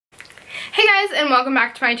guys, and welcome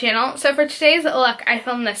back to my channel. So for today's look, I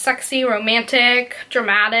filmed this sexy, romantic,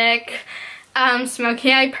 dramatic,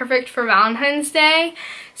 smoky eye, perfect for Valentine's Day.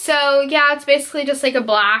 So yeah, it's basically just like a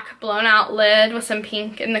black blown out lid with some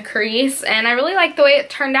pink in the crease, and I really like the way it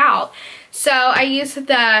turned out. So I used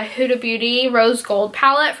the Huda Beauty Rose Gold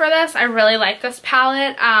palette for this. I really like this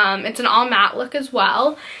palette. It's an all matte look as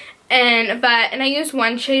well. And I used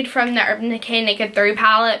one shade from the Urban Decay Naked 3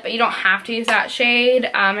 palette, but you don't have to use that shade.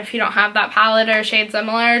 If you don't have that palette or a shade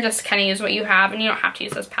similar, just kind of use what you have, and you don't have to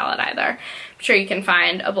use this palette either. I'm sure you can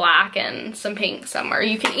find a black and some pink somewhere.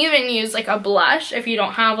 You can even use like a blush if you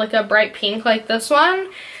don't have like a bright pink like this one.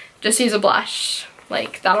 Just use a blush.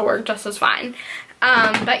 Like, that'll work just as fine.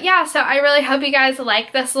 But yeah, so I really hope you guys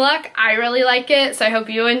like this look. I really like it, so I hope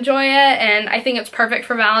you enjoy it, and I think it's perfect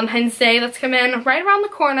for Valentine's Day that's coming right around the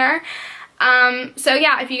corner. So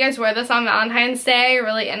yeah, if you guys wear this on Valentine's Day, or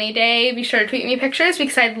really any day, be sure to tweet me pictures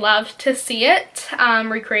because I'd love to see it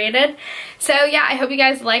recreated. So yeah, I hope you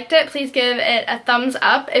guys liked it. Please give it a thumbs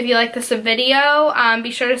up if you like this video.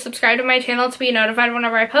 Be sure to subscribe to my channel to be notified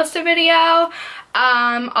whenever I post a video.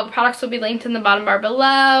 All the products will be linked in the bottom bar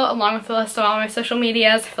below, along with the list of all my social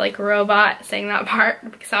medias. I feel like a robot saying that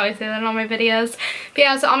part because I always say that in all my videos. But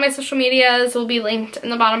yeah, so all my social medias will be linked in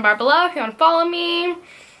the bottom bar below if you want to follow me.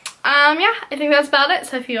 Yeah, I think that's about it.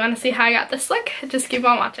 So if you want to see how I got this look, just keep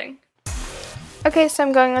on watching. Okay, so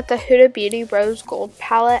I'm going with the Huda Beauty Rose Gold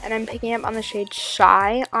palette, and I'm picking up on the shade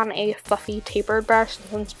Shy on a fluffy tapered brush.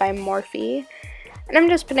 This one's by Morphe. And I'm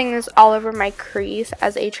just putting this all over my crease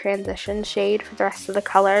as a transition shade for the rest of the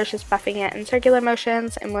colors, just buffing it in circular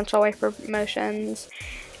motions and windshield wiper motions.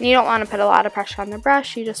 And you don't want to put a lot of pressure on the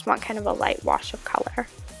brush, you just want kind of a light wash of color.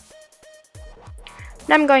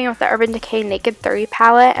 Now I'm going with the Urban Decay Naked 3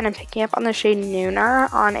 palette, and I'm picking up on the shade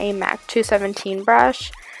Nooner on a MAC 217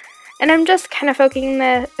 brush. And I'm just kind of focusing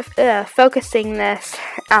this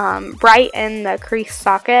right in the crease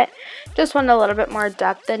socket. Just want a little bit more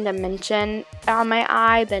depth and dimension on my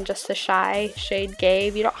eye than just the Shy shade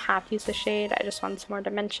gave. You don't have to use the shade, I just want some more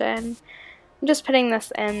dimension. I'm just putting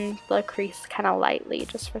this in the crease kind of lightly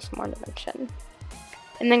just for some more dimension.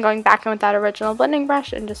 And then going back in with that original blending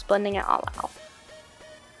brush and just blending it all out.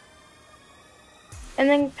 And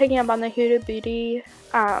then picking up on the Huda Beauty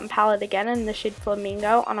palette again in the shade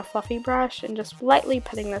Flamingo on a fluffy brush and just lightly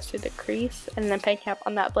putting this through the crease, and then picking up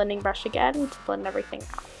on that blending brush again to blend everything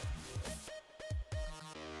out.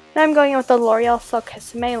 Now I'm going with the L'Oreal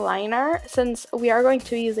Silkissime liner. Since we are going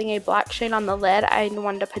to be using a black shade on the lid, I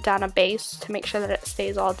wanted to put down a base to make sure that it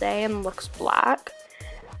stays all day and looks black.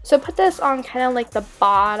 So put this on kind of like the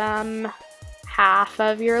bottom half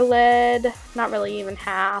of your lid, not really even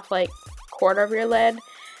half, like quarter of your lid.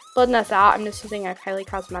 Blend this out. I'm just using a Kylie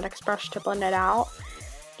Cosmetics brush to blend it out.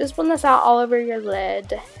 Just blend this out all over your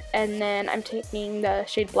lid, and then I'm taking the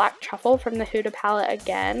shade Black Truffle from the Huda palette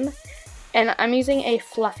again, and I'm using a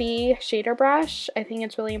fluffy shader brush. I think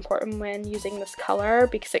it's really important when using this color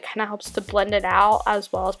because it kind of helps to blend it out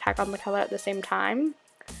as well as pack on the color at the same time.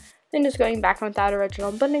 Then just going back with that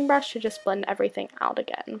original blending brush to just blend everything out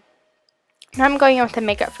again. Now I'm going in with the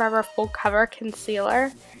Makeup Forever Full Cover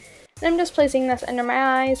Concealer. And I'm just placing this under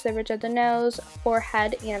my eyes, the ridge of the nose,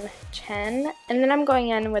 forehead, and chin. And then I'm going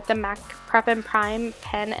in with the MAC Prep and Prime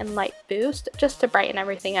Pen and Light Boost just to brighten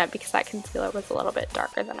everything up because that concealer was a little bit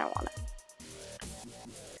darker than I wanted.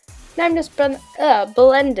 Now I'm just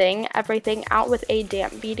blending everything out with a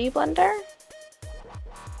damp beauty blender.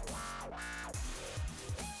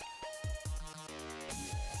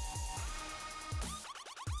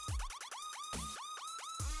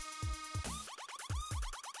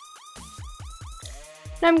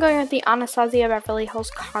 Now I'm going with the Anastasia Beverly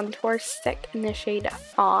Hills Contour Stick in the shade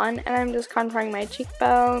Fawn, and I'm just contouring my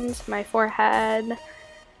cheekbones, my forehead,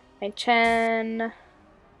 my chin.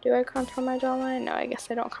 Do I contour my jawline? No, I guess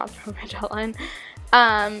I don't contour my jawline.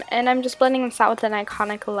 And I'm just blending this out with an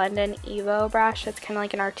iconic London Evo brush. It's kind of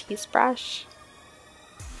like an artiste brush.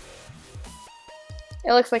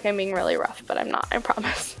 It looks like I'm being really rough, but I'm not, I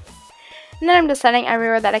promise. And then I'm just setting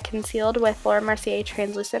everywhere that I concealed with Laura Mercier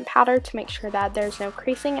translucent powder to make sure that there's no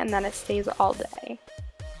creasing and that it stays all day.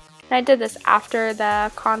 And I did this after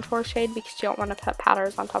the contour shade because you don't want to put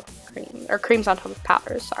powders on top of cream, or creams on top of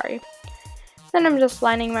powders, sorry. Then I'm just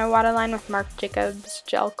lining my waterline with Marc Jacobs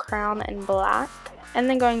Gel Crown in black. And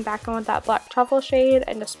then going back in with that Black Truffle shade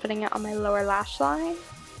and just putting it on my lower lash line.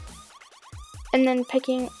 And then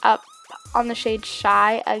picking up on the shade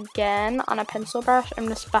Shy again on a pencil brush. I'm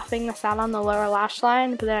just buffing this out on the lower lash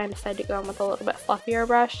line, but then I decided to go in with a little bit fluffier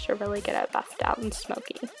brush to really get it buffed out and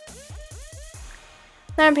smoky.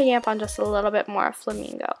 Then I'm picking up on just a little bit more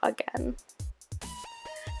Flamingo again.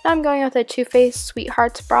 Now I'm going with a Too Faced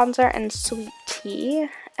Sweethearts bronzer and Sweet Tea.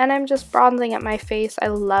 And I'm just bronzing at my face. I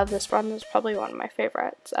love this bronzer. It's probably one of my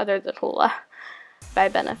favorites other than Huda by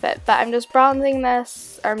Benefit. But I'm just bronzing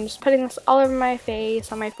this, or I'm just putting this all over my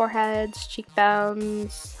face, on my foreheads,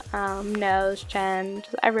 cheekbones, nose, chin,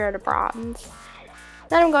 just everywhere to bronze.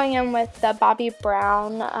 Then I'm going in with the Bobbi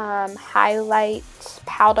Brown highlight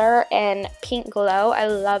powder in Pink Glow. I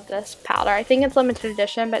love this powder. I think it's limited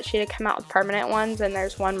edition, but she did come out with permanent ones, and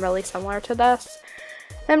there's one really similar to this.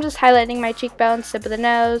 And I'm just highlighting my cheekbones, tip of the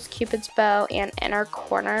nose, Cupid's bow, and inner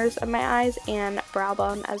corners of my eyes, and brow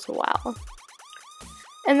bone as well.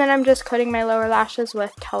 And then I'm just coating my lower lashes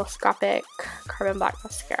with Telescopic Carbon Black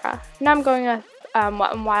Mascara. Now I'm going with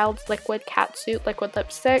Wet n Wild's Liquid Catsuit Liquid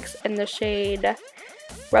Lipsticks in the shade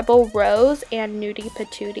Rebel Rose and Nudie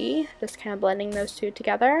Patootie. Just kind of blending those two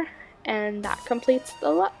together, and that completes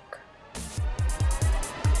the look.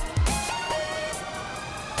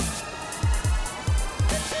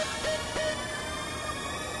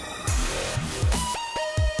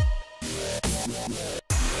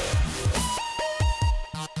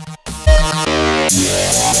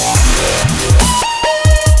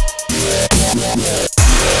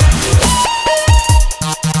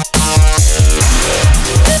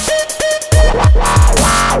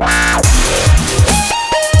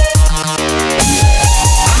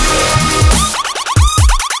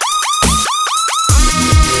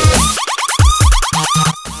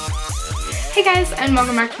 Hey guys, and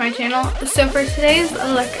welcome back to my channel. So for today's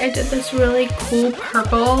look, I did this really cool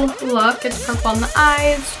purple look. It's purple on the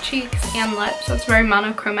eyes, cheeks, and lips, so it's very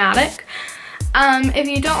monochromatic. If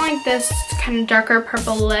you don't like this kind of darker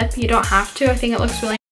purple lip, you don't have to. I think it looks really